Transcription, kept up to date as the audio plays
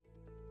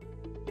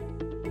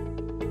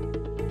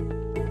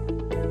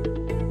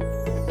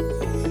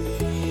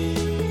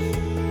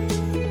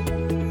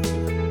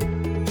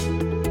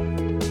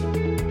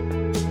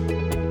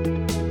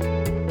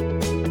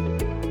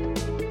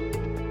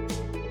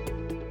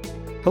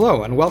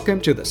Hello and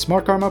welcome to the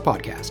Smart Karma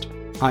Podcast.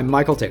 I'm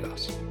Michael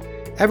Tegos.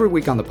 Every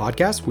week on the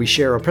podcast, we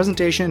share a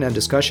presentation and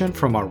discussion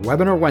from our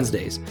Webinar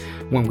Wednesdays,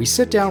 when we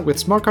sit down with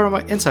Smart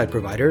Karma insight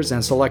providers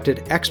and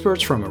selected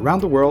experts from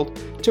around the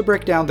world to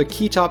break down the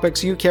key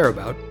topics you care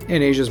about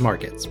in Asia's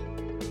markets.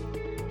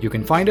 You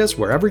can find us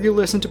wherever you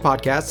listen to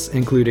podcasts,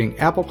 including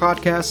Apple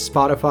Podcasts,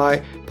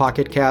 Spotify,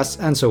 Pocket Casts,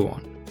 and so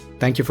on.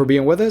 Thank you for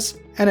being with us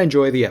and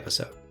enjoy the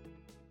episode.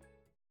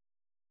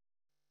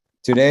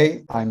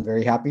 Today, I'm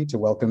very happy to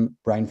welcome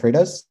Brian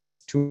Freitas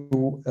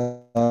to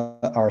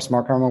our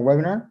Smart Karma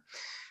webinar.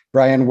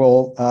 Brian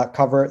will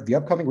cover the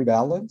upcoming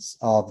rebalance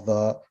of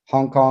the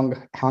Hong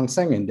Kong Hang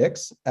Seng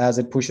Index as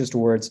it pushes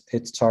towards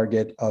its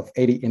target of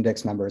 80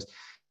 index members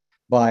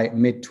by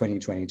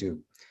mid-2022.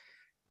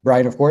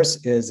 Brian, of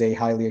course, is a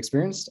highly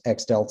experienced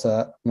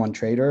ex-Delta One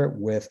trader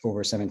with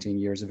over 17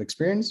 years of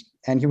experience,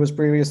 and he was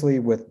previously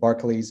with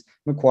Barclays,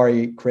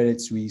 Macquarie, Credit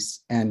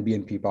Suisse, and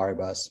BNP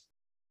Paribas.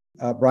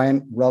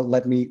 Brian, well,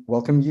 let me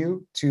welcome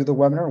you to the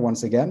webinar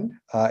once again.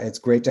 It's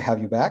great to have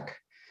you back.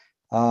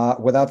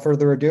 Without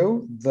further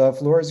ado, the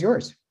floor is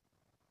yours.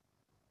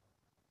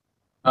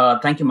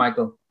 Thank you,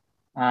 Michael,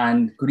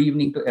 and good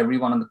evening to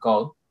everyone on the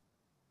call.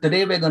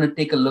 Today, we're going to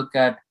take a look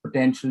at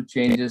potential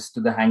changes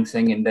to the Hang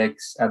Seng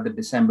Index at the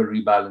December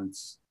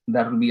rebalance.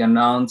 That will be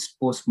announced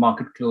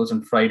post-market close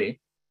on Friday.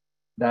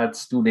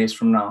 That's 2 days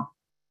from now,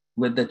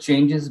 with the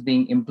changes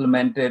being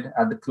implemented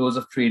at the close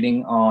of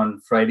trading on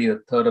Friday,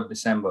 the 3rd of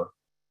December.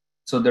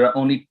 So there are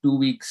only 2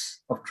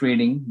 weeks of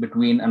trading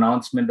between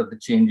announcement of the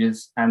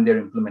changes and their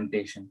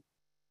implementation.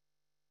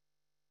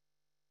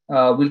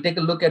 We'll take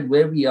a look at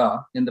where we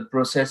are in the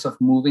process of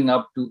moving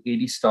up to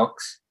 80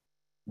 stocks,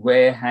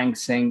 where Hang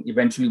Seng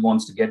eventually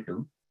wants to get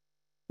to,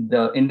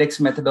 the index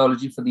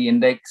methodology for the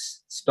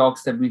index,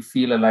 stocks that we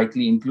feel are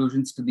likely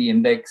inclusions to the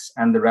index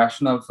and the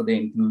rationale for their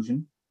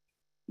inclusion,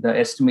 the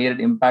estimated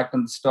impact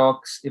on the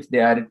stocks if they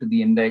added to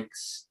the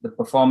index, the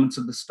performance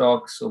of the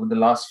stocks over the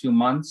last few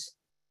months,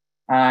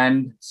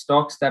 and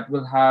stocks that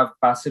will have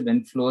passive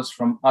inflows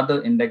from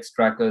other index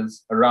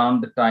trackers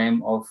around the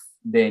time of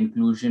their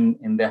inclusion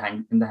in the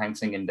Hang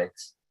Seng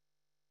Index.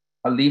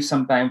 I'll leave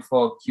some time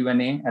for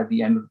Q&A at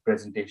the end of the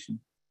presentation.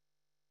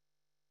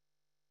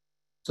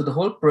 So the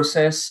whole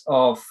process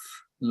of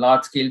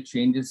large-scale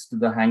changes to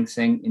the Hang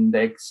Seng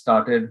Index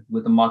started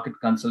with a market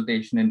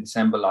consultation in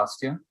December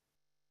last year.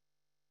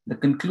 The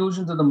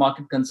conclusions of the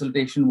market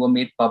consultation were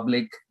made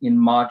public in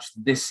March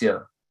this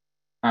year,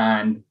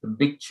 and the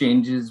big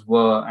changes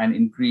were an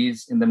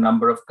increase in the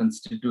number of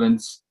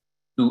constituents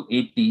to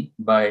 80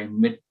 by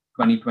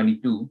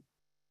mid-2022,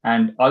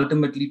 and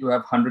ultimately to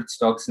have 100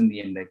 stocks in the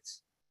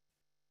index.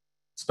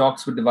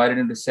 Stocks were divided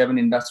into 7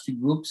 industry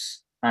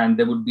groups, and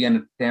there would be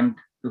an attempt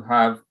to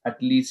have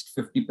at least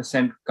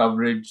 50%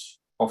 coverage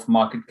of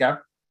market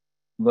cap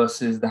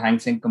versus the Hang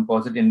Seng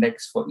Composite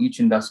Index for each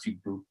industry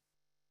group.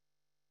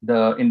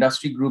 The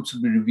industry groups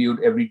will be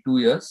reviewed every 2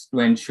 years to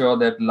ensure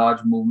that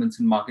large movements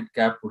in market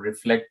cap were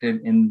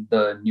reflected in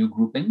the new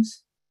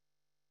groupings.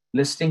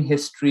 Listing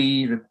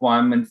history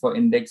requirement for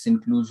index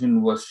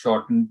inclusion was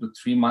shortened to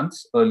 3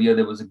 months. Earlier,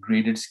 there was a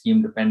graded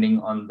scheme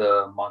depending on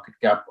the market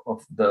cap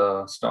of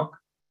the stock.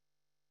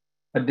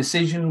 A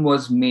decision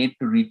was made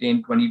to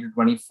retain 20 to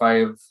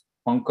 25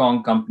 Hong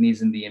Kong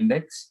companies in the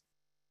index.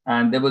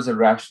 And there was a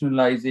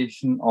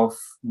rationalization of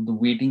the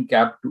weighting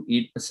cap to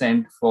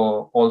 8%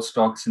 for all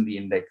stocks in the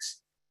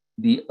index.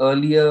 The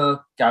earlier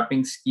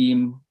capping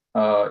scheme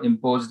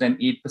imposed an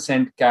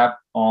 8% cap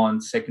on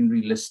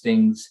secondary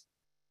listings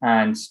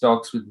and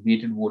stocks with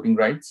weighted voting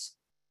rights,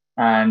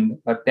 and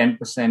a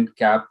 10%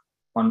 cap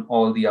on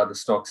all the other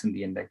stocks in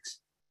the index.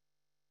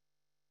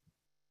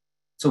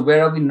 So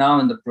where are we now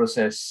in the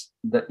process?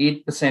 The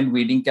 8%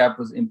 weighting cap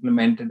was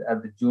implemented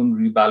at the June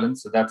rebalance,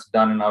 so that's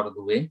done and out of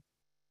the way.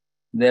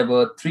 There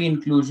were 3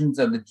 inclusions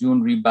at the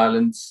June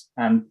rebalance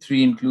and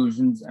 3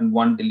 inclusions and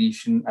 1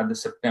 deletion at the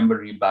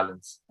September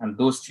rebalance. And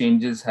those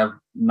changes have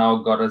now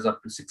got us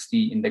up to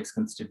 60 index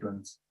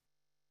constituents.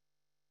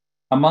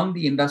 Among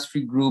the industry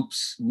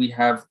groups, we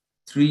have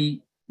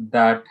 3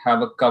 that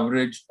have a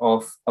coverage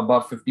of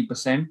above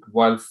 50%,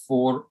 while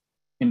 4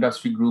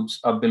 industry groups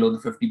are below the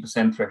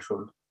 50%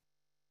 threshold.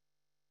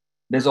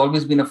 There's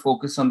always been a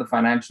focus on the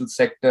financial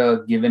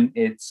sector given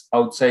its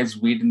outsized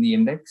weight in the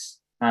index,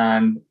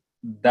 and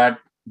that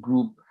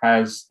group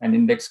has an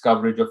index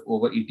coverage of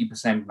over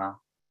 80% now.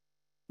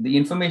 The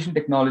information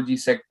technology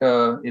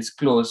sector is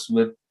close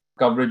with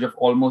coverage of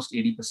almost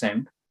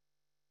 80%,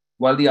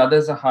 while the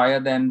others are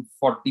higher than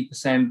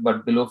 40%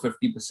 but below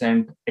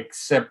 50%,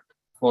 except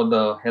for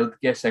the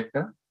healthcare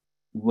sector,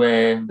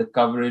 where the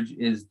coverage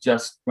is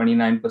just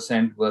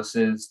 29%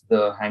 versus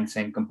the Hang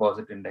Seng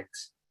Composite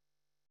Index.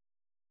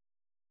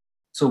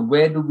 So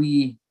where do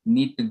we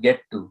need to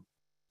get to?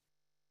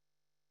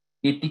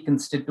 80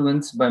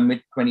 constituents by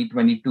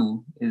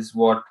mid-2022 is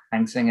what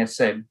Hang Seng has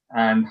said,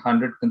 and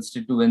 100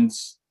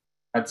 constituents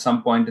at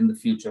some point in the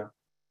future.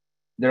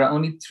 There are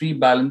only 3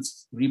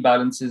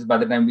 rebalances by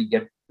the time we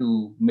get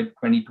to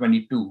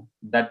mid-2022.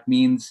 That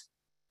means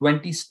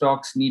 20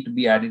 stocks need to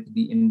be added to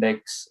the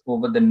index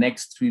over the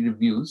next 3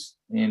 reviews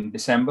in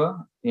December,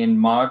 in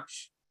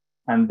March,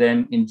 and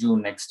then in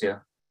June next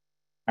year.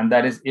 And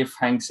that is if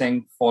Hang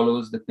Seng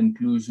follows the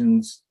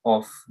conclusions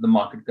of the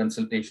market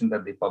consultation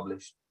that they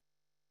published.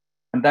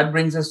 And that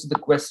brings us to the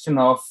question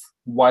of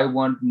why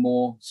weren't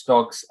more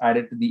stocks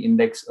added to the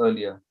index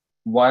earlier?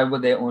 Why were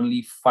there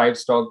only 5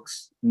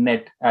 stocks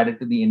net added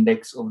to the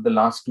index over the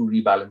last 2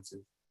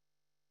 rebalances?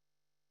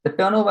 The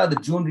turnover at the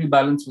June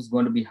rebalance was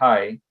going to be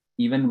high,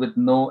 even with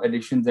no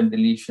additions and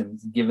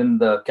deletions, given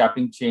the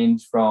capping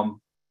change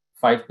from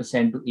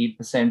 5% to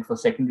 8% for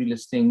secondary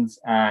listings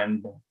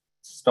and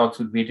stocks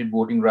with weighted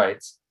voting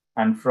rights,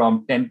 and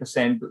from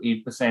 10% to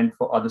 8%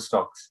 for other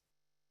stocks.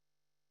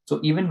 So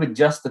even with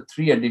just the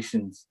 3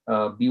 additions,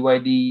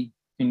 BYD,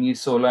 Finny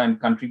Solar,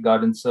 and Country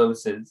Garden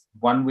Services,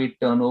 one-way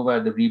turnover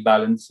at the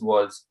rebalance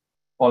was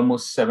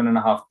almost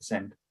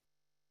 7.5%.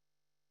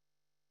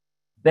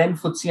 Then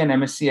FTSE and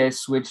MSCI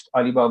switched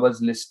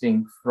Alibaba's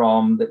listing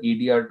from the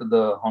ADR to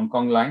the Hong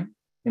Kong line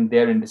in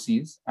their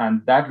indices,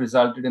 and that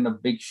resulted in a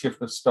big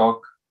shift of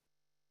stock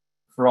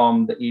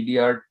from the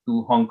ADR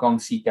to Hong Kong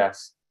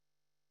CCAS.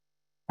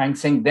 Hang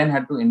Seng then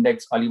had to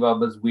index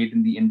Alibaba's weight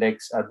in the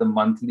index at the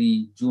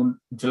monthly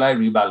July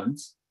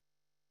rebalance,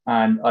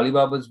 and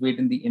Alibaba's weight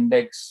in the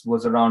index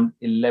was around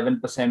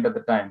 11% at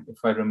the time, if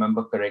I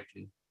remember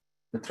correctly.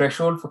 The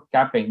threshold for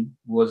capping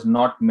was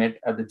not met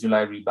at the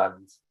July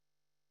rebalance,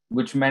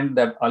 which meant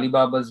that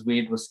Alibaba's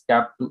weight was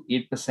capped to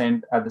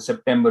 8% at the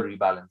September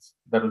rebalance.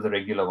 That was a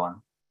regular one.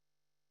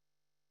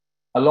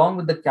 Along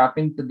with the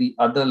capping to the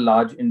other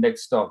large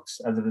index stocks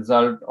as a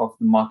result of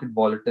the market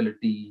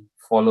volatility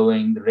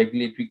following the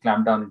regulatory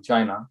clampdown in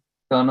China,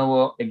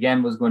 turnover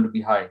again was going to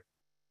be high.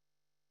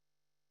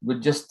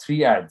 With just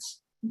 3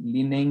 ads,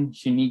 Li-Ning,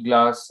 Xinyi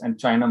Glass, and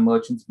China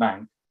Merchants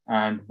Bank,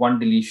 and 1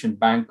 deletion,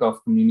 Bank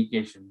of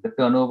Communication, the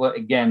turnover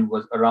again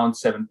was around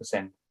 7%.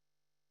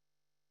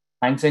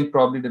 Hang Seng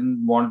probably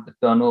didn't want the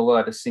turnover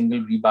at a single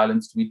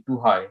rebalance to be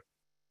too high,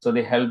 so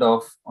they held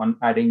off on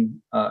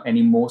adding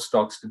any more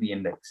stocks to the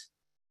index.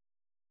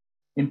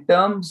 In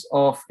terms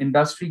of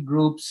industry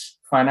groups,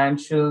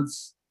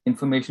 financials,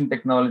 information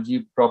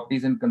technology,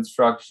 properties and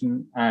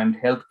construction, and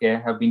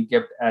healthcare have been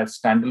kept as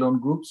standalone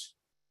groups.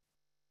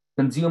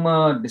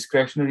 Consumer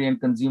discretionary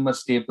and consumer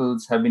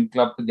staples have been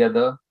clubbed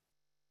together,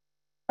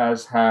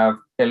 as have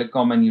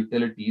telecom and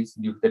utilities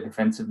due to their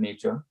defensive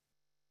nature,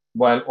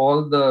 while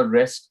all the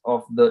rest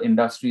of the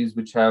industries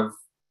which have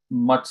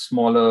much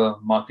smaller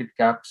market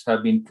caps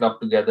have been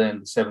clubbed together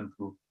in the 7th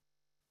group.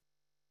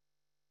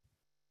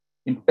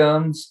 In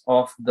terms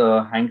of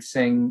the Hang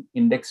Seng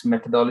index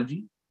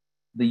methodology,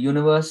 the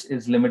universe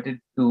is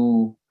limited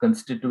to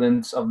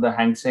constituents of the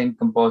Hang Seng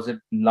Composite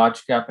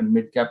Large Cap and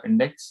Mid Cap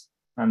Index,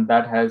 and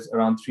that has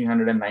around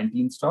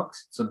 319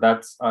 stocks. So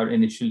that's our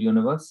initial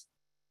universe.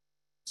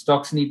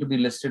 Stocks need to be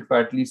listed for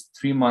at least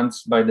 3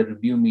 months by the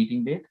review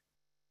meeting date.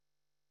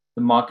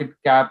 The market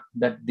cap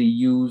that they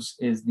use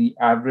is the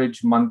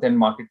average month-end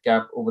market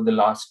cap over the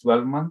last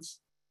 12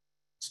 months.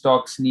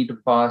 Stocks need to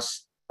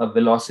pass a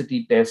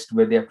velocity test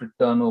where they have to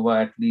turn over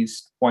at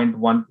least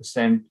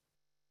 0.1%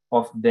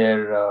 of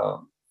their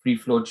free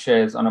float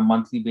shares on a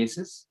monthly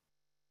basis.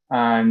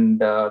 And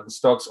the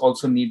stocks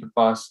also need to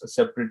pass a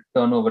separate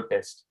turnover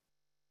test.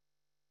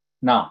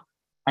 Now,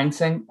 Hang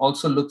Seng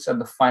also looks at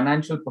the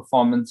financial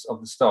performance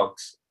of the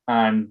stocks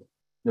and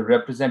the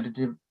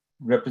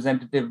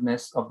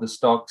representativeness of the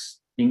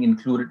stocks being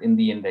included in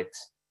the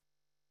index.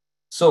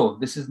 So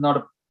this is not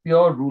a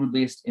pure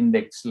rule-based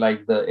index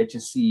like the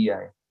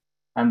HSI.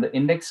 And the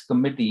index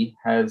committee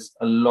has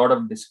a lot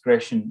of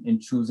discretion in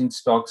choosing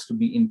stocks to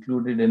be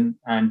included in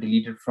and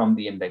deleted from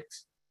the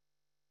index.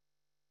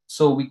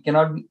 So we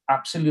cannot be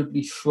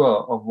absolutely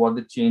sure of what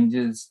the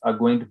changes are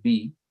going to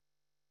be,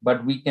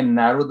 but we can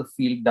narrow the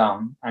field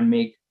down and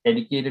make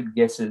educated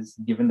guesses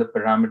given the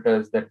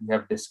parameters that we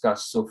have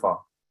discussed so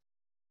far.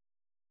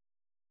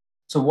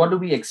 So what do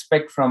we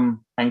expect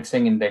from Hang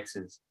Seng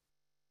indexes?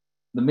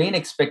 The main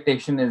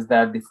expectation is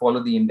that they follow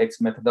the index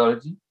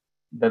methodology,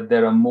 that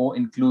there are more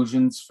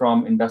inclusions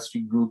from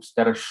industry groups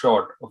that are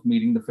short of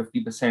meeting the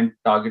 50%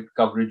 target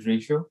coverage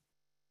ratio.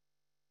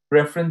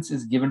 Preference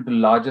is given to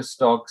larger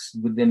stocks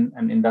within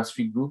an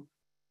industry group.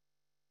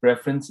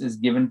 Preference is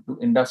given to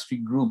industry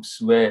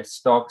groups where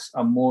stocks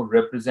are more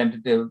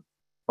representative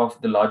of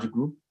the larger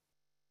group.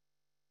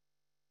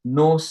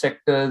 No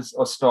sectors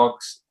or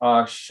stocks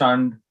are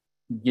shunned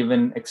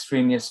given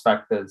extraneous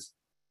factors.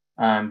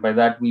 And by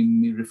that,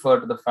 we refer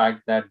to the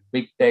fact that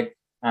big tech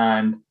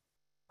and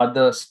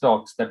other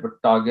stocks that were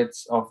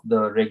targets of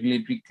the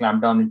regulatory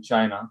clampdown in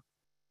China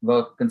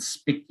were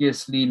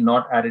conspicuously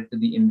not added to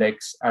the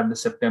index at the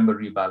September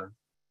rebalance.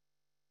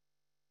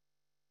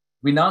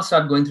 We now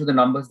start going through the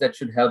numbers that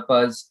should help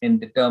us in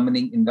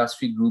determining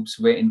industry groups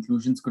where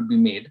inclusions could be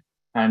made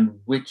and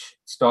which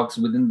stocks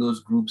within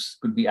those groups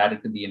could be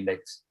added to the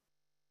index.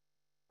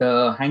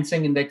 The Hang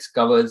Seng index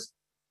covers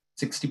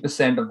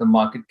 60% of the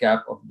market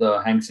cap of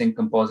the Hang Seng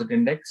Composite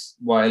Index,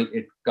 while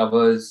it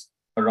covers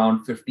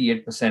around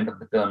 58% of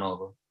the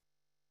turnover.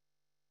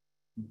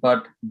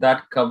 but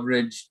that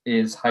coverage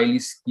is highly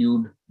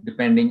skewed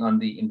depending on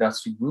the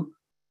industry group.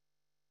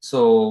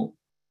 So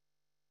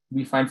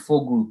we find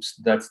four groups.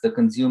 That's the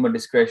consumer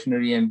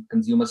discretionary and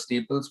consumer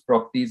staples,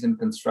 properties and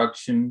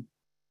construction,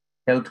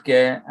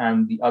 healthcare,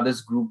 and the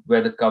others group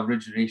where the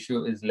coverage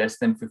ratio is less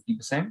than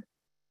 50%.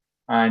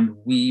 And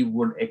we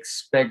would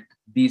expect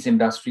these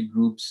industry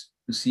groups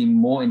to see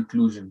more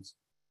inclusions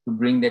to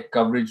bring their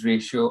coverage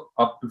ratio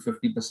up to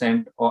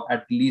 50% or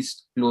at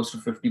least close to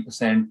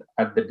 50%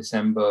 at the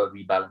December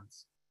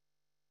rebalance.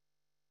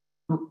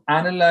 To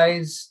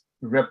analyze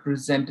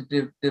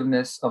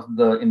representativeness of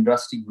the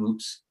industry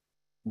groups,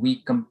 we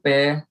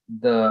compare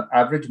the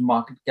average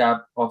market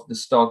cap of the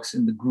stocks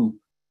in the group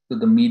to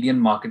the median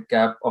market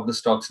cap of the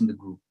stocks in the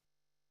group.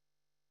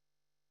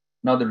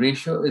 Now, the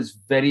ratio is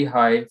very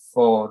high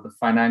for the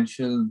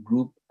financial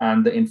group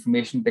and the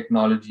information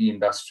technology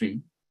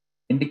industry,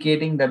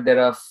 indicating that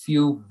there are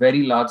few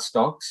very large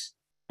stocks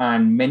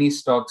and many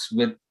stocks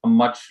with a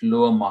much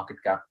lower market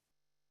cap.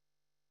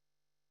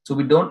 So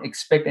we don't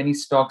expect any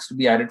stocks to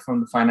be added from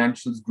the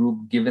financials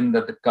group, given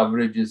that the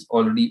coverage is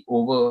already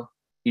over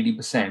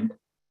 80%.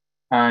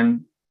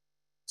 And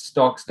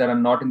stocks that are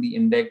not in the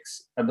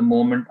index at the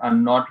moment are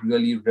not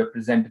really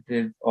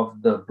representative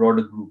of the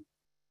broader group.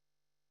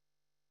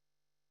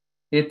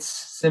 It's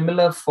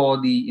similar for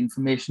the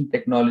information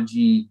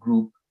technology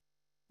group,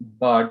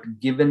 but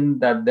given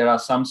that there are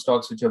some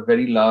stocks which are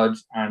very large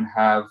and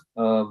have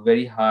a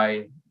very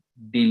high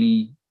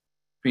daily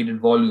traded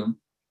volume,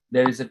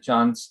 there is a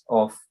chance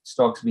of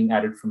stocks being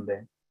added from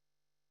there.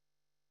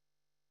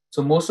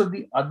 So most of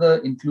the other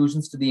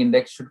inclusions to the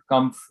index should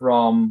come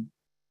from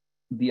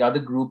the other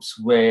groups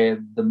where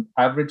the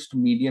average to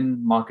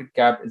median market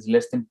cap is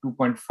less than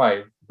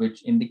 2.5,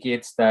 which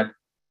indicates that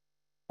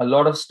a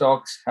lot of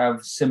stocks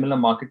have similar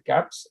market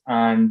caps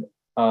and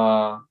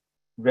are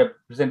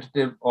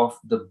representative of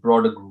the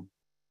broader group.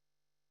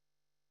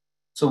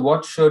 So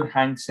what should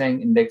Hang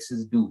Seng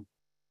indexes do?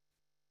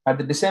 At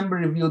the December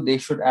review, they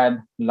should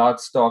add large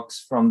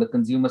stocks from the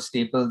consumer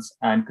staples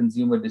and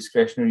consumer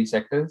discretionary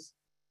sectors.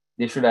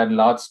 They should add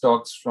large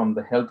stocks from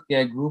the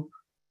healthcare group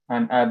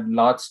and add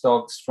large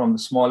stocks from the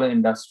smaller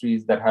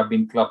industries that have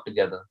been clubbed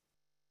together.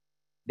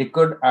 They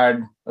could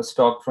add a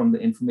stock from the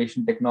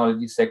information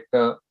technology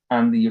sector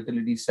and the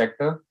utility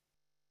sector,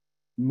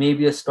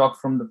 maybe a stock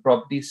from the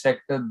property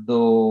sector,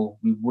 though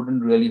we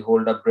wouldn't really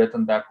hold our breath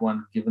on that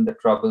one, given the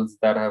troubles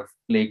that have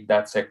plagued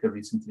that sector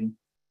recently.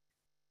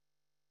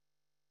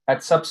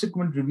 At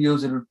subsequent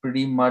reviews, it would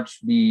pretty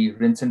much be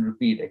rinse and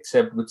repeat,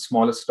 except with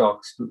smaller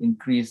stocks to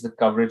increase the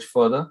coverage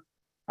further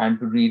and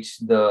to reach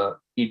the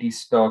 80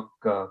 stock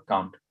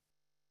count.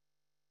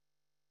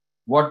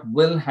 What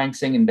will Hang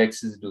Seng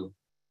indexes do?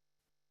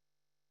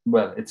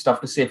 Well, it's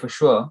tough to say for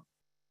sure.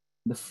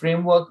 The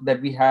framework that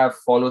we have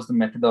follows the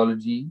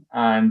methodology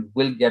and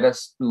will get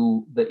us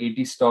to the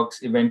 80 stocks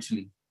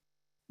eventually.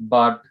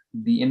 But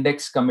the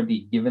index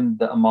committee, given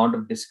the amount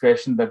of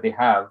discretion that they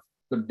have,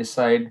 could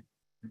decide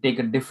to take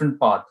a different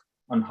path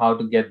on how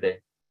to get there.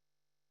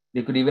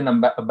 They could even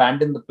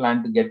abandon the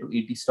plan to get to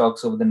 80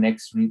 stocks over the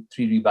next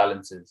three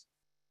rebalances.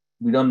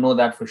 We don't know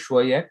that for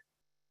sure yet,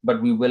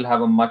 but we will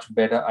have a much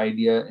better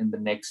idea in the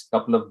next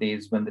couple of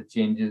days when the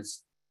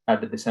changes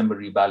at the December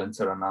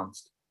rebalance are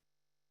announced.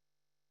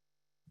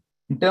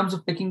 In terms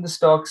of picking the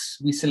stocks,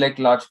 we select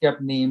large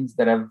cap names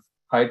that have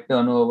high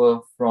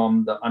turnover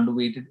from the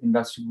underweighted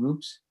industry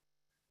groups.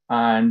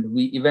 And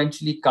we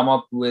eventually come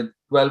up with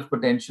 12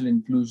 potential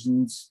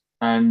inclusions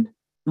and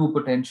 2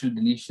 potential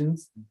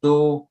deletions,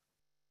 though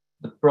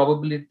the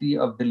probability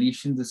of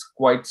deletions is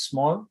quite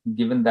small,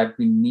 given that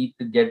we need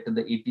to get to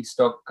the 80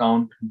 stock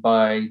count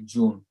by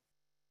June.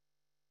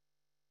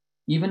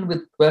 Even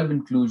with 12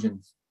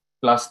 inclusions,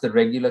 plus the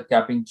regular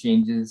capping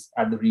changes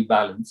at the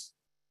rebalance,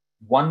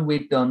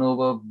 one-way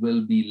turnover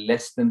will be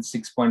less than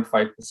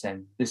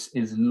 6.5%. This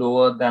is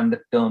lower than the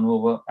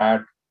turnover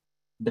at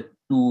the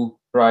 2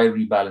 prior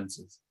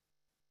rebalances.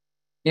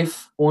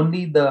 If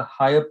only the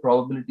higher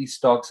probability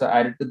stocks are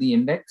added to the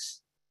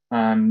index,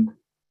 and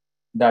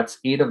that's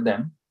 8 of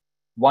them,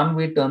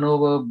 one-way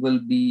turnover will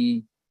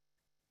be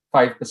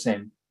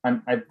 5%.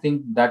 And I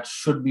think that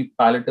should be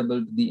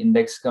palatable to the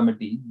index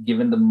committee,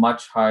 given the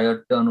much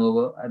higher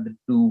turnover at the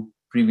 2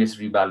 previous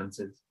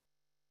rebalances.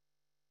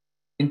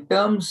 In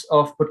terms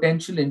of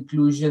potential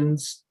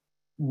inclusions,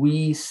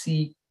 we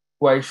see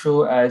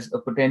Kuaishou as a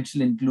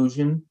potential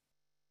inclusion,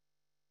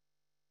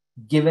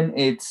 given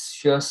its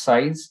sheer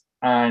size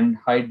and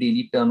high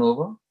daily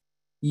turnover,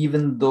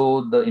 even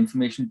though the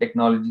information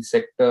technology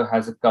sector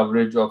has a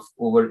coverage of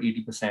over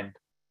 80%.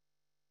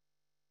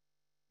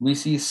 We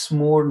see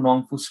Smoor,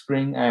 Nongfu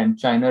Spring, and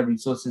China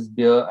Resources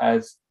Beer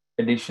as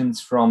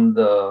additions from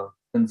the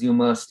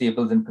consumer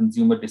staples and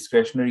consumer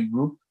discretionary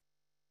group,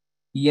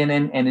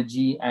 ENN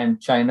Energy and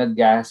China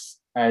Gas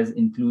as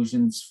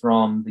inclusions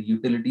from the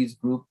utilities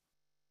group,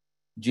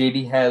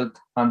 JD Health,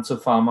 Hanso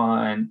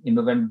Pharma, and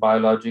Innovent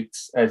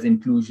Biologics as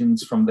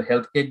inclusions from the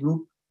healthcare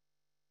group,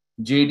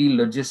 JD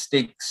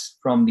Logistics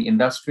from the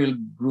industrial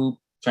group,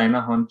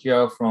 China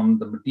Hontia from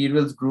the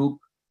materials group,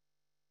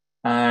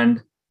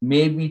 and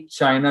maybe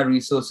China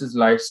Resources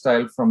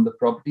Lifestyle from the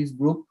properties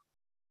group.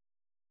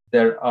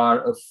 There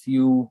are a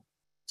few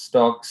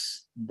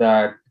stocks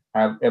that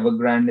have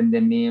Evergrande in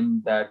their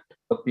name that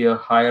appear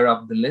higher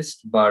up the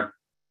list, but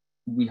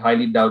we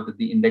highly doubt that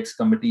the index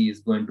committee is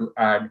going to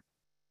add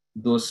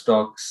those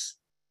stocks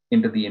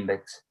into the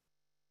index.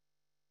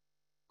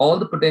 All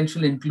the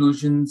potential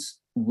inclusions,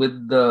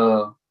 with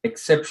the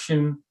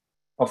exception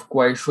of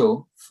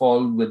Kuaishou,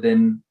 fall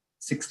within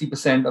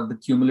 60% of the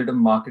cumulative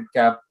market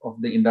cap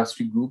of the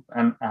industry group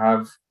and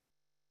have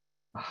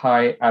a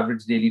high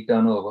average daily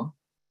turnover.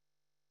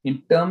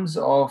 In terms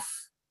of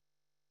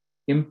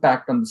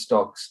impact on the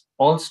stocks,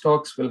 all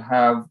stocks will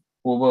have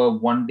over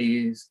 1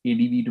 day's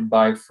ADV to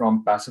buy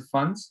from passive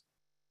funds,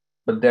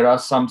 but there are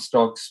some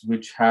stocks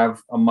which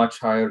have a much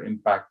higher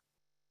impact.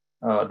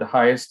 The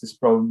highest is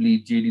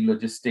probably JD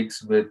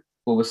Logistics with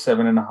over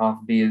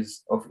 7.5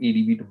 days of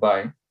ADV to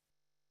buy,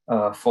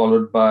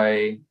 followed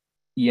by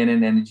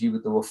ENN Energy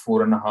with over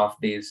 4.5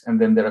 days. And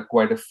then there are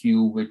quite a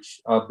few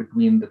which are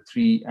between the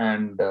 3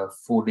 and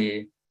 4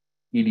 day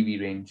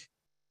ADV range.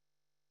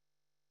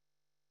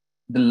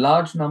 The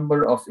large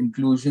number of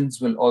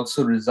inclusions will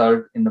also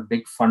result in a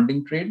big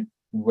funding trade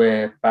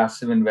where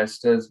passive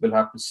investors will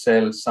have to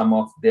sell some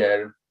of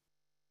their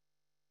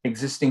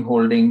existing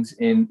holdings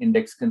in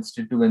index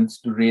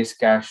constituents to raise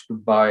cash to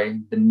buy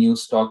the new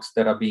stocks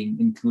that are being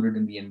included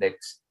in the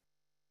index.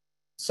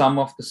 Some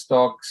of the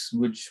stocks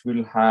which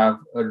will have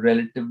a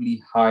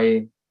relatively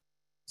high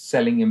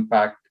selling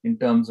impact in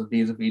terms of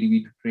days of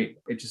ADV to trade: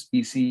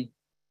 HSBC,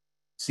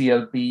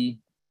 CLP,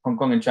 Hong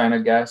Kong and China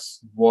Gas,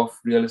 WARF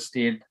Real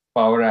Estate,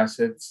 Power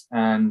Assets,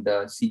 and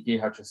CK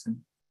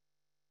Hutchison.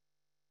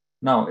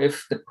 Now,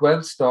 if the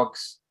 12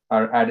 stocks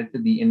are added to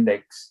the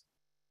index,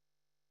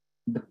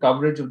 the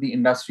coverage of the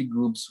industry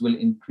groups will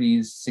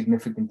increase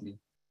significantly,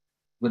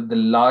 with the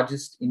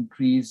largest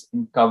increase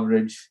in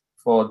coverage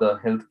for the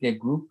healthcare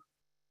group,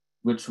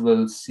 which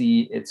will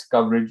see its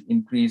coverage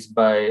increase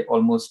by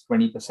almost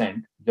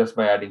 20% just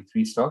by adding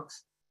 3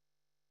 stocks.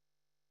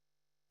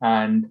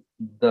 And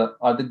the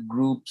other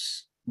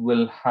groups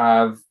will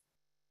have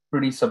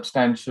pretty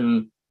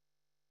substantial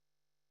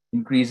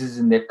increases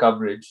in their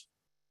coverage,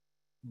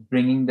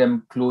 bringing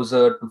them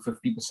closer to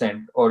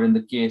 50%, or in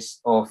the case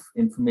of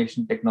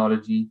information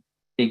technology,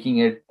 taking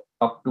it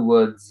up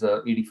towards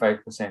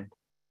 85%.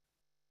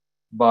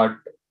 But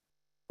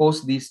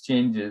post these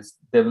changes,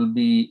 there will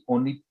be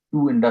only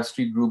 2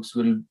 industry groups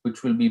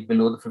which will be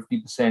below the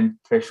 50%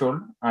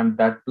 threshold, and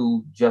that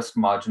too just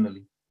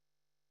marginally.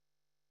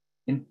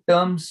 In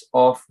terms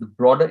of the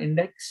broader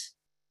index,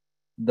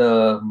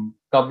 the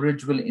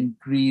coverage will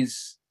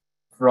increase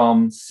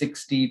from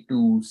 60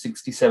 to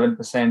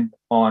 67%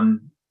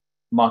 on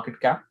market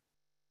cap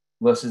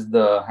versus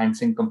the Hang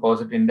Seng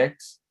Composite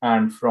Index,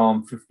 and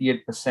from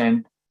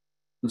 58%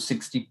 to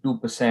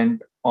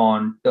 62%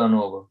 on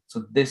turnover.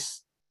 So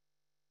this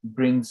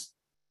brings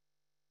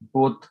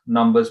both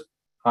numbers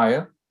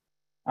higher,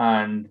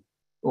 and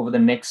over the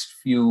next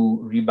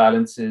few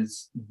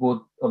rebalances,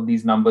 both of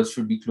these numbers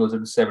should be closer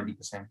to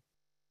 70%.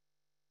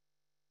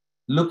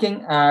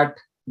 Looking at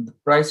the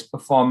price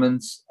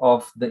performance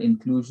of the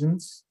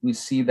inclusions, we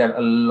see that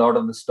a lot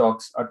of the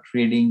stocks are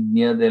trading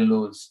near their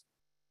lows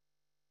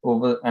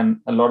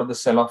and a lot of the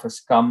sell-off has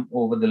come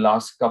over the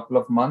last couple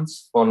of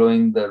months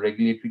following the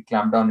regulatory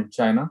clampdown in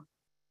China.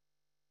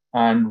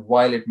 And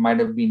while it might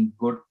have been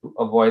good to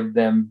avoid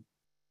them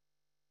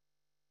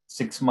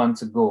 6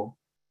 months ago,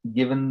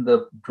 given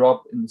the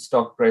drop in the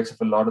stock price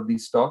of a lot of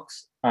these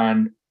stocks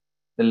and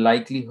the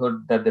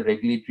likelihood that the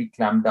regulatory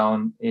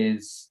clampdown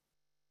is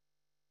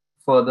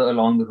further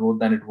along the road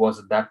than it was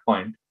at that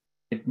point,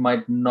 it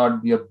might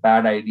not be a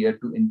bad idea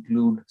to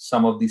include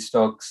some of these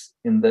stocks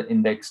in the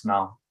index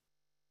now.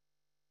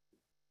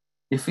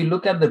 If we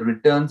look at the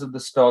returns of the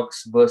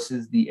stocks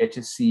versus the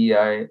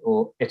HSI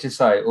or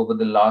HSI over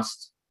the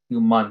last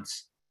few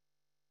months,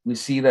 we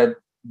see that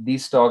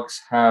these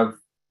stocks have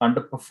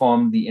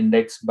underperformed the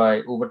index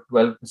by over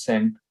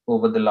 12%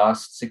 over the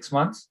last 6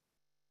 months,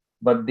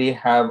 but they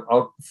have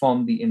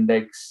outperformed the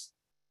index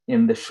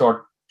in the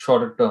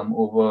shorter term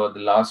over the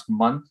last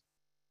month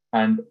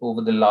and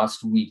over the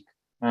last week.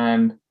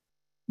 And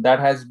that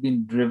has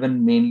been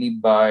driven mainly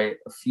by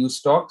a few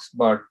stocks,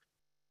 but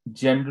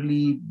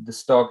generally the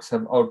stocks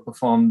have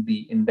outperformed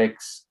the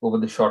index over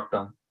the short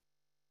term.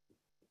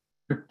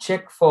 To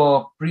check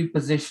for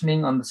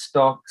pre-positioning on the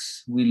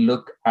stocks, we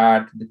look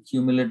at the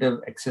cumulative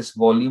excess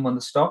volume on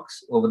the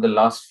stocks over the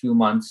last few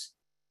months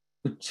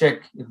to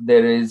check if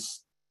there is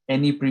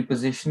any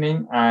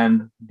pre-positioning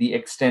and the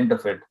extent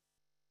of it.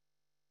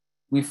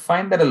 We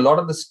find that a lot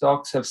of the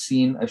stocks have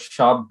seen a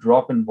sharp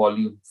drop in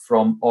volume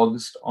from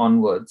August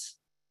onwards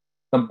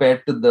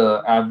compared to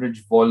the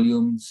average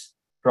volumes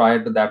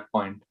prior to that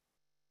point.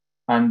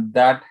 And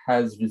that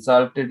has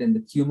resulted in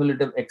the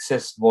cumulative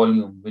excess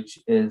volume, which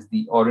is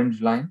the orange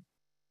line,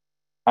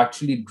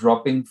 actually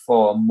dropping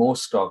for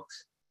most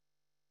stocks.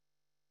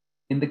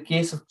 In the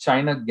case of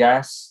China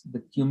Gas,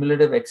 the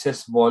cumulative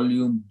excess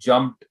volume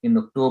jumped in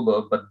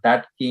October, but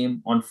that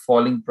came on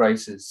falling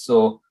prices.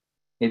 So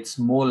it's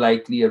more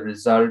likely a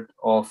result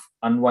of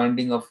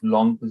unwinding of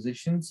long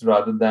positions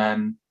rather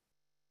than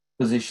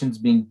positions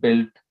being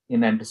built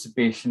in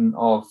anticipation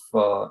of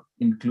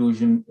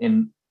inclusion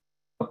in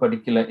a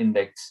particular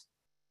index.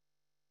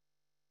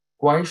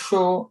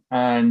 Kuaishou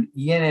and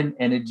ENN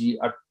Energy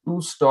are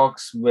two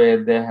stocks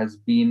where there has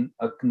been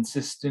a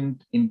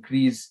consistent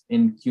increase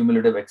in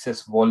cumulative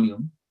excess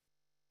volume.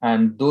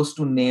 And those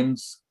two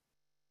names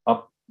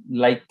are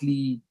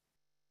likely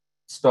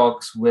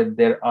stocks where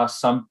there are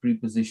some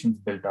prepositions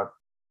built up.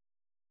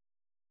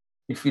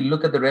 If we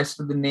look at the rest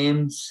of the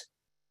names,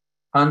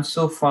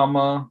 Hanso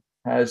Pharma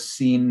has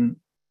seen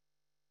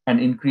an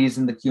increase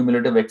in the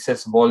cumulative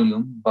excess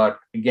volume, but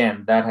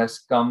again, that has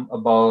come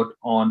about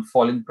on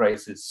falling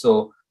prices.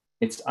 So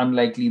it's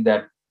unlikely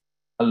that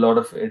a lot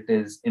of it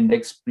is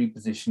index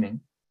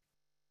pre-positioning.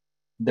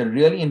 The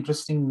really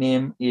interesting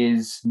name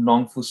is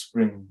Nongfu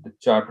Spring, the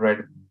chart right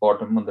at the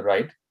bottom on the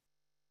right.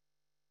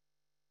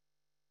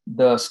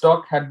 The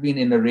stock had been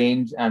in a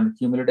range and the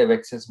cumulative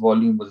excess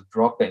volume was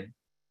dropping.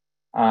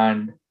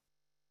 And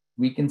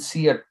we can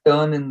see a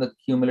turn in the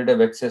cumulative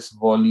excess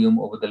volume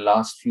over the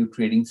last few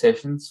trading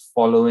sessions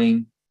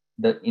following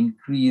the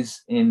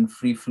increase in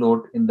free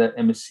float in the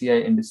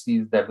MSCI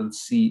indices that will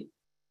see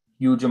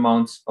huge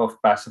amounts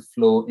of passive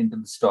flow into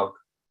the stock.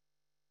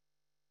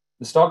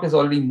 The stock has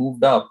already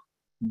moved up,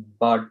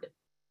 but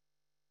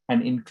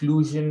an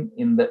inclusion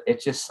in the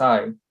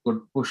HSI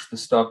could push the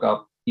stock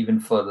up even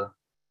further.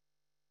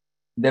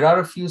 There are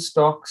a few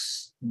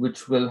stocks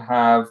which will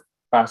have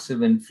passive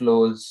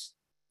inflows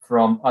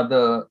from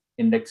other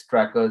index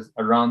trackers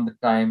around the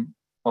time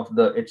of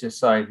the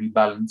HSI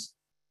rebalance,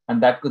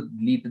 and that could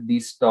lead to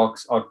these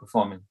stocks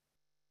outperforming.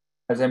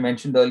 As I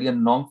mentioned earlier,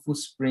 Nongfu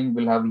Spring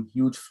will have a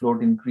huge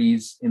float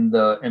increase in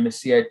the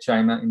MSCI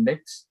China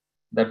index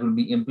that will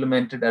be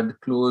implemented at the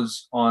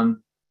close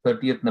on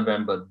 30th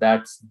November.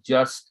 That's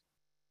just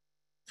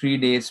 3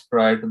 days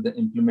prior to the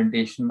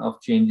implementation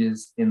of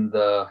changes in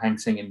the Hang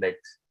Seng index.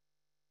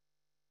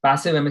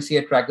 Passive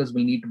MSCI trackers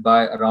will need to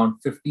buy around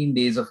 15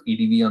 days of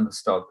EDV on the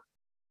stock,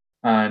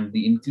 and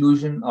the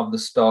inclusion of the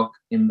stock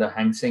in the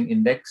Hang Seng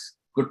index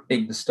could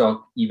take the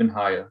stock even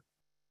higher.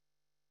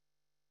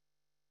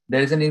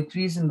 There is an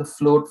increase in the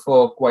float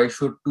for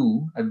Kuaishou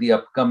 2 at the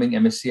upcoming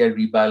MSCI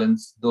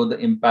rebalance, though the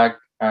impact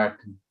at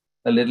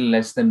a little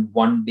less than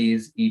 1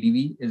 day's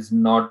EDV is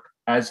not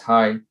as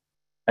high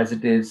as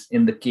it is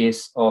in the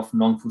case of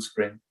Nongfu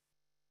Spring.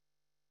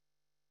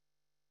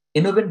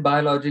 Innovent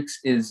Biologics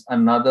is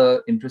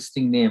another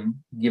interesting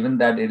name, given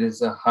that it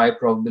is a high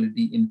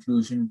probability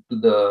inclusion to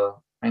the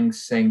Hang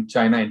Seng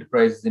China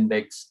Enterprises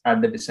Index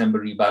at the December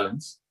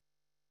rebalance.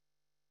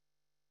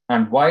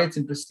 And why it's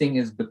interesting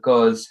is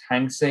because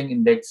Hang Seng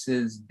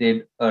indexes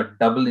did a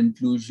double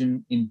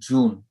inclusion in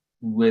June,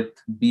 with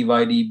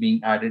BYD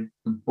being added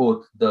to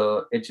both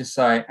the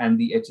HSI and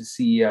the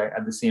HSCEI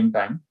at the same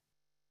time.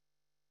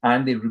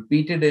 And they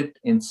repeated it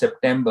in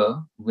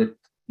September with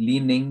Li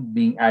Ning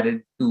being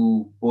added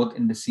to both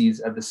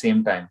indices at the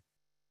same time.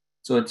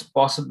 So it's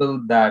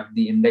possible that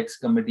the index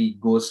committee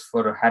goes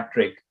for a hat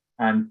trick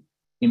and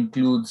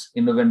includes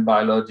Innovent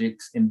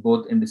Biologics in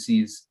both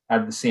indices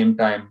at the same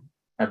time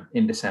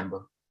in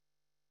December.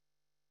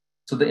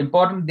 So the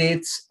important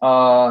dates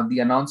are the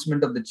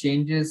announcement of the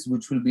changes,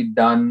 which will be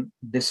done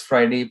this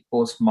Friday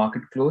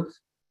post-market close.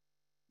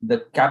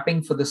 The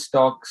capping for the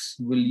stocks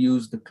will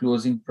use the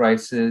closing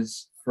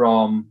prices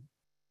from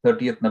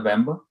 30th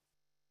November.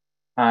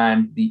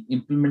 And the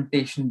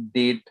implementation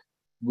date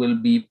will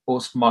be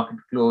post-market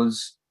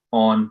close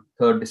on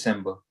 3rd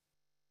December.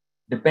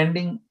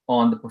 Depending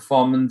on the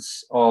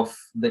performance of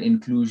the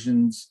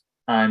inclusions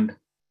and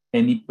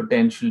any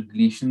potential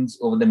deletions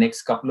over the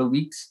next couple of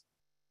weeks,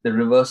 the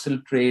reversal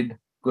trade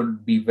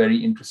could be very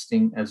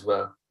interesting as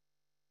well.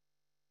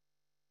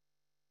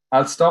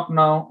 I'll stop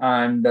now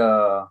and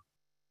I'll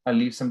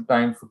leave some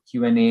time for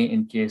Q&A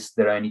in case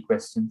there are any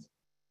questions.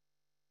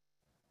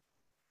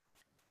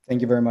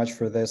 Thank you very much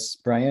for this,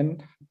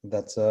 Brian.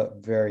 That's a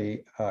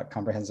very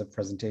comprehensive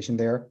presentation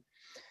there.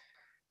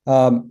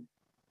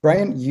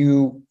 Brian,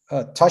 you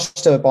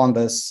touched upon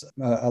this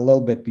a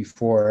little bit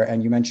before,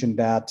 and you mentioned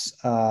that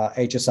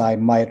HSI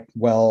might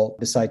well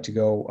decide to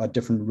go a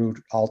different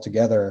route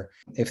altogether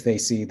if they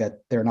see that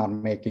they're not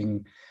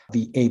making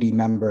the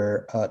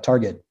 80-member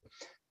target.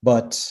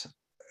 But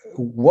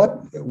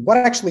what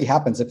actually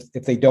happens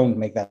if they don't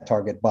make that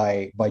target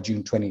by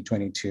June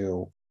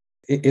 2022?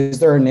 Is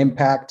there an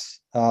impact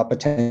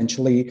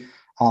potentially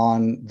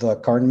on the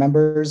current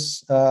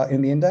members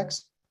in the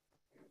index?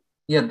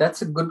 Yeah,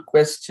 that's a good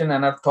question,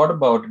 and I've thought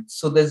about it.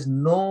 So there's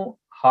no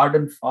hard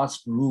and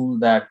fast rule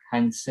that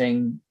Hang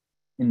Seng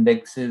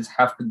indexes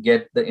have to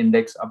get the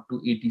index up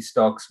to 80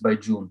 stocks by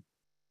June.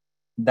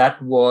 That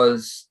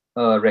was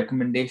a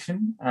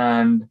recommendation,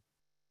 and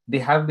they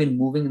have been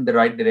moving in the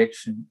right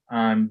direction,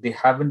 and they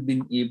haven't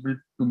been able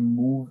to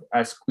move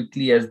as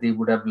quickly as they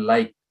would have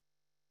liked,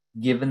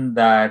 given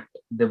that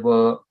there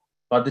were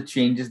other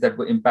changes that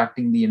were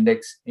impacting the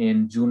index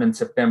in June and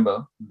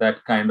September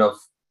that kind of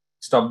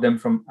stopped them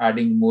from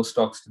adding more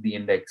stocks to the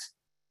index.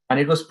 And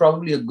it was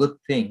probably a good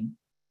thing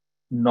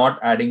not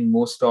adding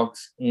more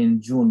stocks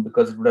in June,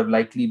 because it would have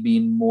likely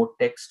been more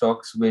tech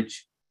stocks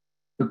which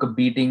took a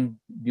beating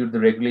due to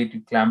the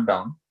regulatory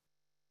clampdown.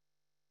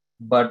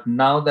 But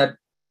now that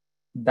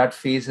that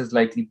phase has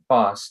likely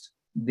passed,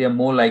 they are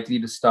more likely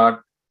to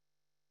start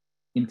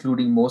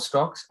including more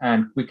stocks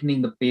and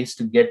quickening the pace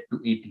to get to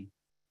 80.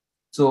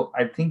 So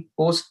I think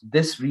post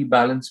this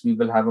rebalance, we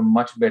will have a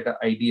much better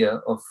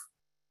idea of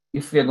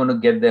if we are going to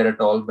get there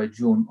at all by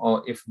June,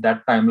 or if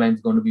that timeline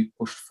is going to be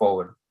pushed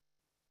forward.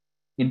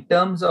 In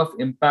terms of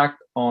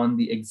impact on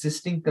the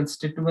existing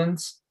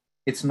constituents,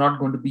 it's not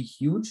going to be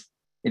huge.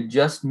 It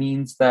just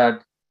means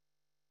that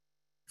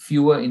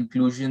fewer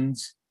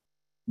inclusions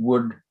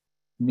would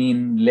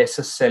mean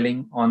lesser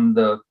selling on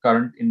the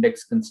current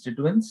index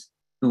constituents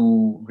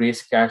to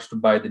raise cash to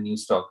buy the new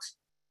stocks.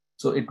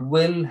 So it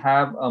will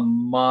have a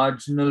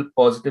marginal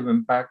positive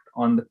impact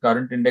on the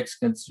current index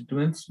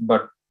constituents,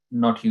 but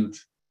not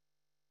huge.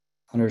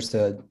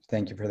 Understood.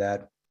 Thank you for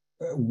that.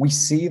 We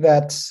see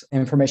that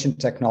information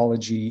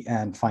technology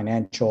and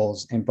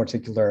financials in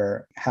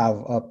particular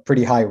have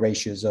pretty high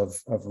ratios of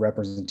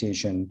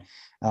representation,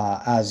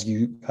 as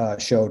you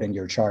showed in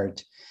your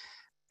chart.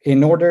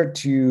 In order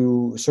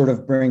to sort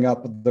of bring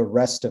up the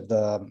rest of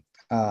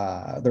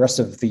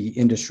the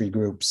industry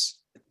groups,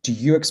 do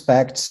you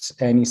expect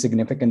any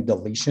significant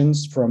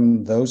deletions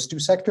from those two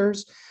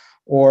sectors,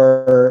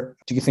 or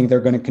do you think they're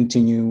going to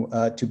continue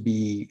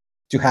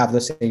to have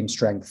the same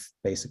strength,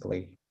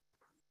 basically?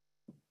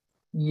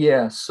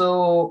 Yeah,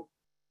 so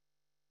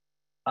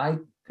I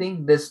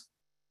think there's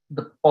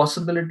the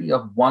possibility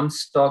of one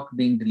stock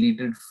being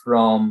deleted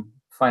from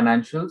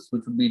financials,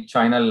 which would be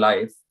China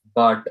Life,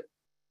 but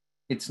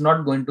it's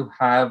not going to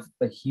have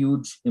a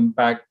huge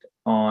impact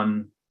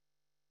on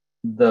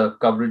the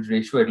coverage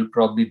ratio. It'll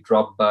probably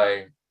drop by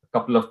a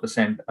couple of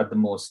percent at the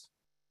most.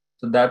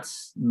 So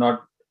that's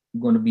not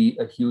going to be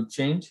a huge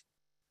change.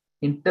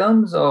 In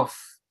terms of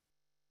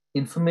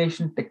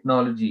information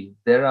technology,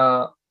 there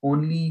are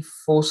only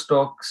four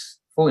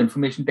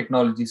information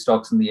technology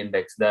stocks in the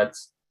index.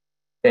 That's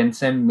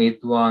Tencent,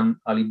 Meituan,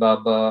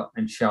 Alibaba,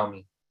 and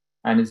Xiaomi.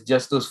 And it's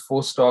just those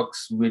four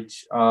stocks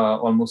which are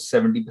almost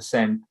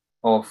 70%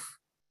 of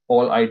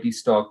all IT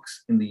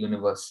stocks in the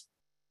universe.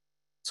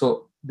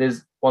 So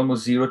there's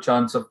almost zero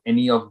chance of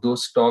any of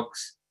those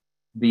stocks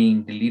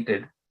being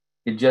deleted.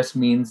 It just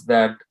means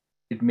that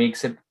it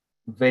makes it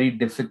very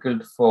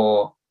difficult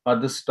for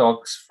other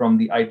stocks from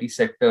the IT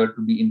sector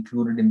to be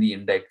included in the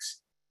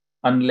index,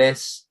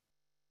 unless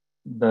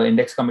the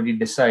index committee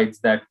decides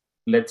that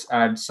let's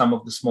add some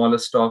of the smaller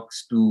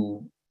stocks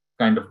to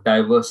kind of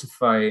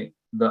diversify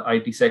the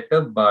IT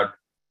sector, but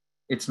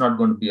it's not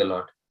going to be a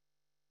lot.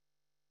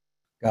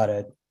 Got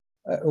it.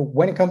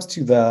 When it comes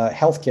to the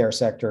healthcare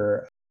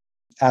sector,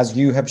 as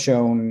you have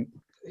shown,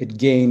 it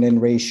gained in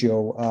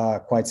ratio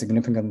quite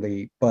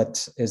significantly,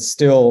 but is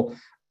still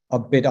a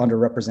bit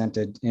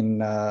underrepresented in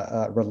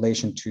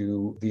relation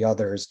to the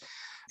others.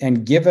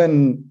 And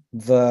given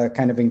the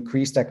kind of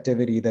increased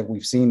activity that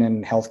we've seen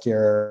in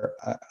healthcare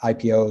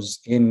IPOs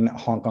in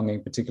Hong Kong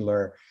in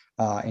particular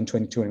in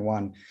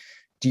 2021,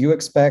 do you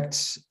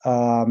expect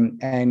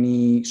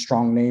any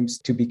strong names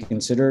to be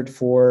considered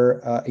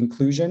for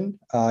inclusion?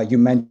 You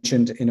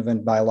mentioned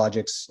Innovent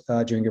Biologics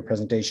during your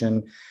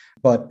presentation,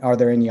 but are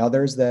there any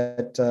others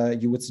that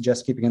you would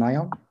suggest keeping an eye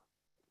on?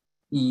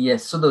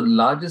 Yes, so the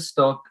largest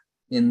stock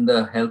in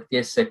the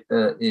healthcare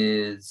sector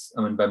is,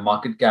 by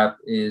market cap,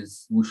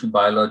 is WuXi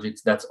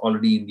Biologics. That's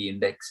already in the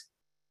index.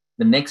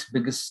 The next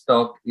biggest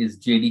stock is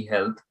JD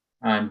Health,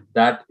 and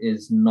that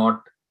is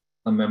not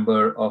a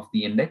member of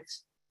the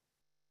index.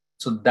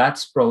 So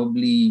that's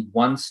probably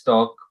one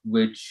stock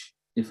which,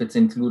 if it's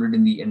included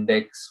in the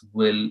index,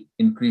 will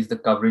increase the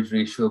coverage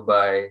ratio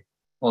by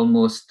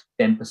almost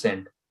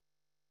 10%.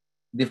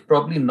 They've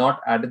probably not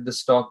added the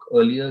stock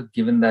earlier,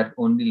 given that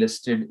only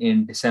listed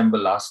in December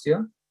last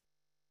year.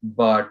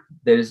 But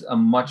there is a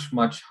much,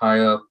 much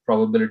higher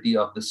probability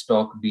of the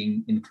stock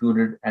being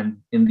included and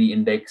in the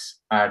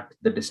index at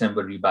the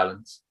December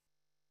rebalance.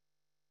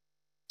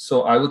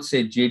 So I would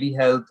say JD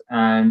Health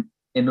and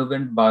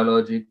Innovent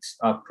Biologics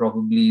are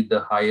probably have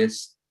the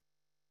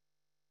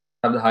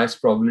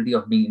highest probability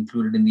of being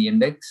included in the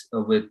index,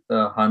 with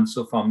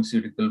Hansoh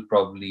Pharmaceutical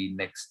probably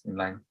next in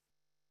line.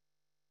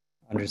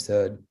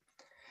 Understood.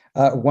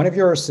 One of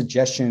your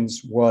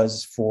suggestions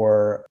was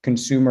for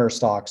consumer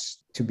stocks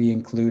to be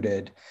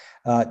included.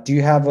 Do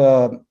you have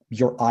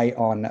your eye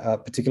on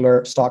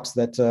particular stocks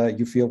that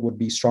you feel would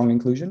be strong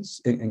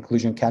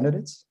inclusion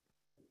candidates?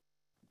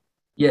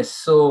 Yes.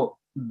 So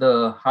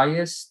the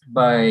highest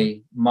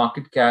by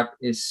market cap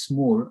is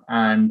Smoor,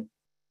 and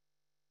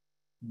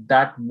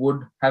that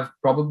would have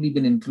probably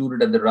been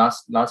included at the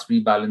last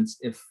rebalance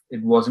if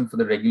it wasn't for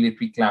the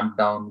regulatory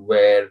clampdown,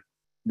 where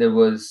there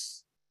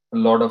was a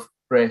lot of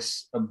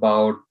press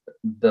about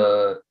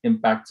the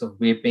impacts of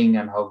vaping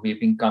and how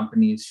vaping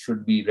companies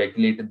should be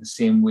regulated the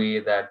same way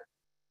that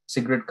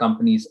cigarette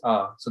companies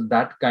are. So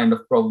that kind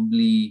of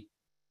probably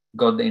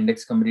got the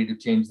index committee to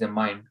change their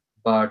mind.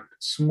 But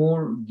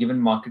Smoor, given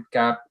market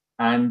cap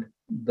and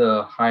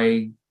the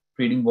high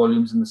trading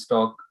volumes in the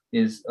stock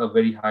is a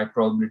very high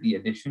probability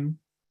addition,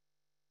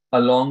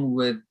 along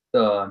with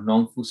the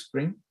Nongfu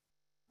Spring.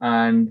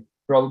 And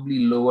probably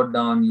lower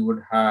down, you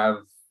would have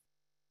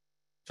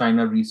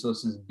China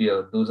Resources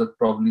Beer. Those are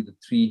probably the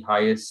three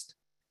highest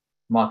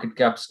market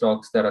cap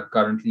stocks that are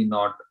currently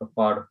not a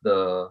part of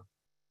the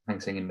Hang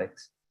Seng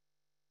Index.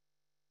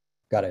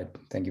 Got it.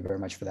 Thank you very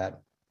much for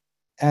that.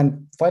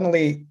 And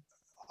finally,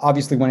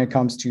 obviously, when it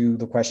comes to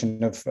the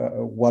question of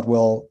what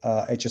will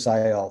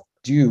HSIL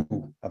do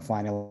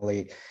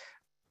finally,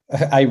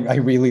 I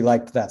really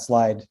liked that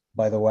slide,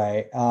 by the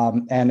way.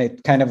 And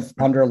it kind of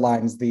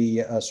underlines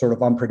the sort of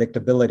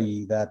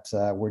unpredictability that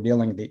we're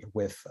dealing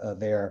with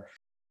there.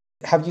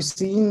 Have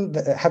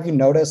you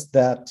noticed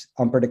that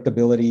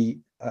unpredictability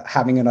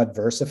having an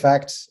adverse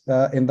effect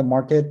in the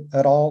market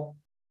at all?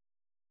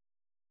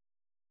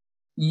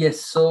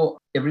 Yes, so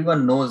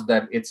everyone knows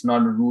that it's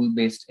not a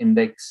rule-based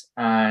index,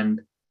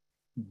 and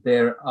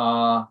there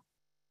are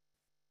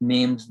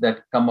names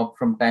that come up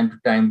from time to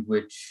time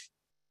which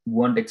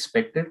weren't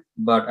expected,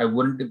 but I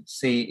wouldn't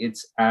say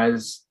it's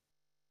as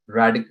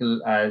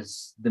radical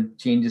as the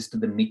changes to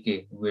the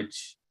Nikkei,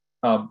 which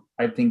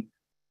I think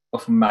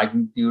of a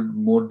magnitude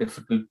more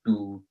difficult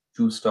to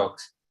choose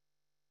stocks.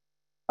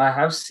 I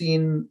have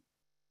seen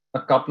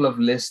a couple of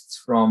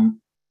lists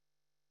from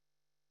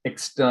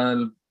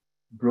external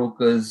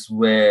brokers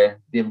where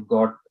they've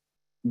got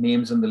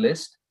names on the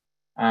list,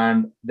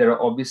 and there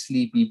are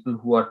obviously people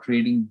who are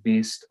trading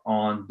based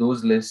on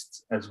those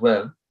lists as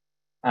well.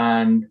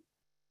 And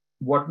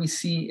what we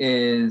see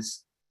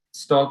is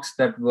stocks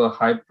that were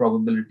high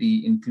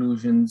probability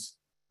inclusions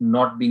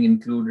not being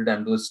included,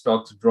 and those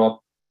stocks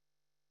drop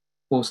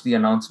post the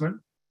announcement.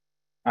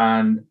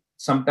 And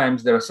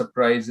sometimes there are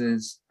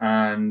surprises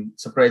and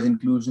surprise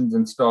inclusions,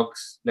 and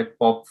stocks like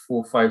pop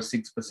 4, 5,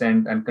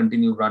 6% and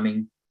continue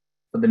running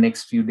for the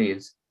next few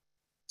days.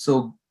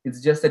 So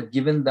it's just that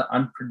given the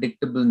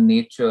unpredictable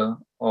nature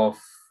of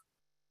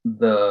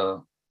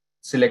the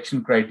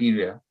selection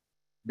criteria,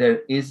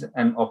 there is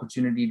an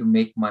opportunity to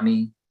make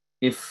money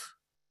if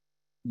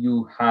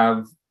you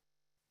have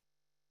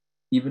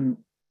even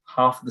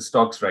half the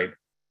stocks right,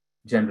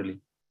 generally.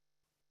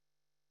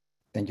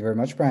 Thank you very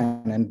much,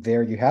 Brian. And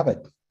there you have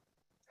it.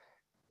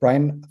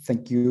 Brian,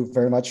 thank you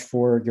very much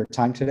for your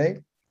time today.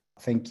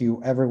 Thank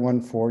you, everyone,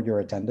 for your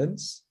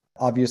attendance.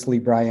 Obviously,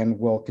 Brian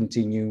will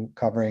continue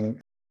covering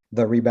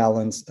the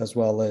rebalance as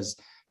well as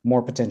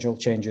more potential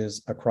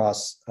changes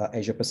across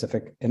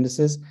Asia-Pacific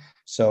indices.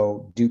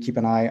 So do keep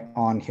an eye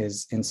on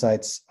his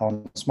insights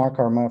on Smart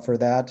Karma for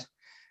that.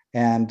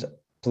 And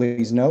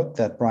please note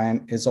that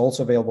Brian is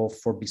also available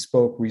for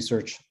bespoke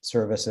research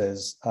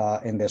services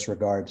in this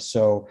regard.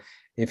 So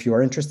if you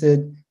are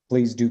interested,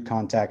 please do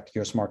contact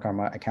your Smart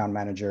Karma account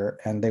manager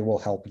and they will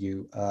help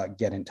you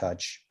get in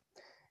touch.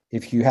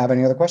 If you have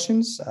any other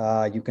questions,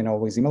 you can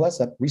always email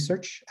us at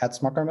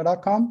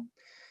research@smartkarma.com.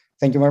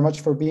 Thank you very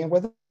much for being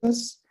with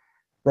us.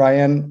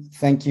 Brian,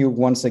 thank you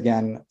once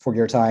again for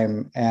your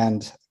time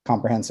and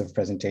comprehensive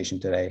presentation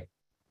today.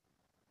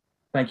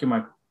 Thank you,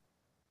 Mike.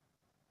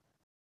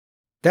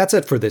 That's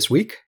it for this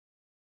week.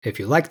 If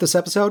you liked this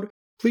episode,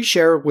 please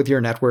share it with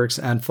your networks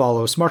and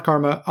follow Smart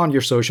Karma on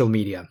your social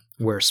media.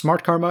 We're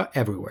Smart Karma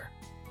everywhere.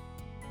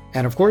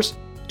 And of course,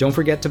 don't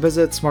forget to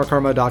visit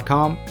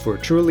smartkarma.com for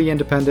truly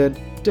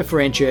independent,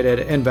 differentiated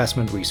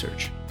investment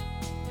research.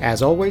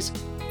 As always,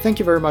 thank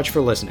you very much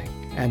for listening,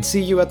 and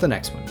see you at the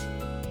next one.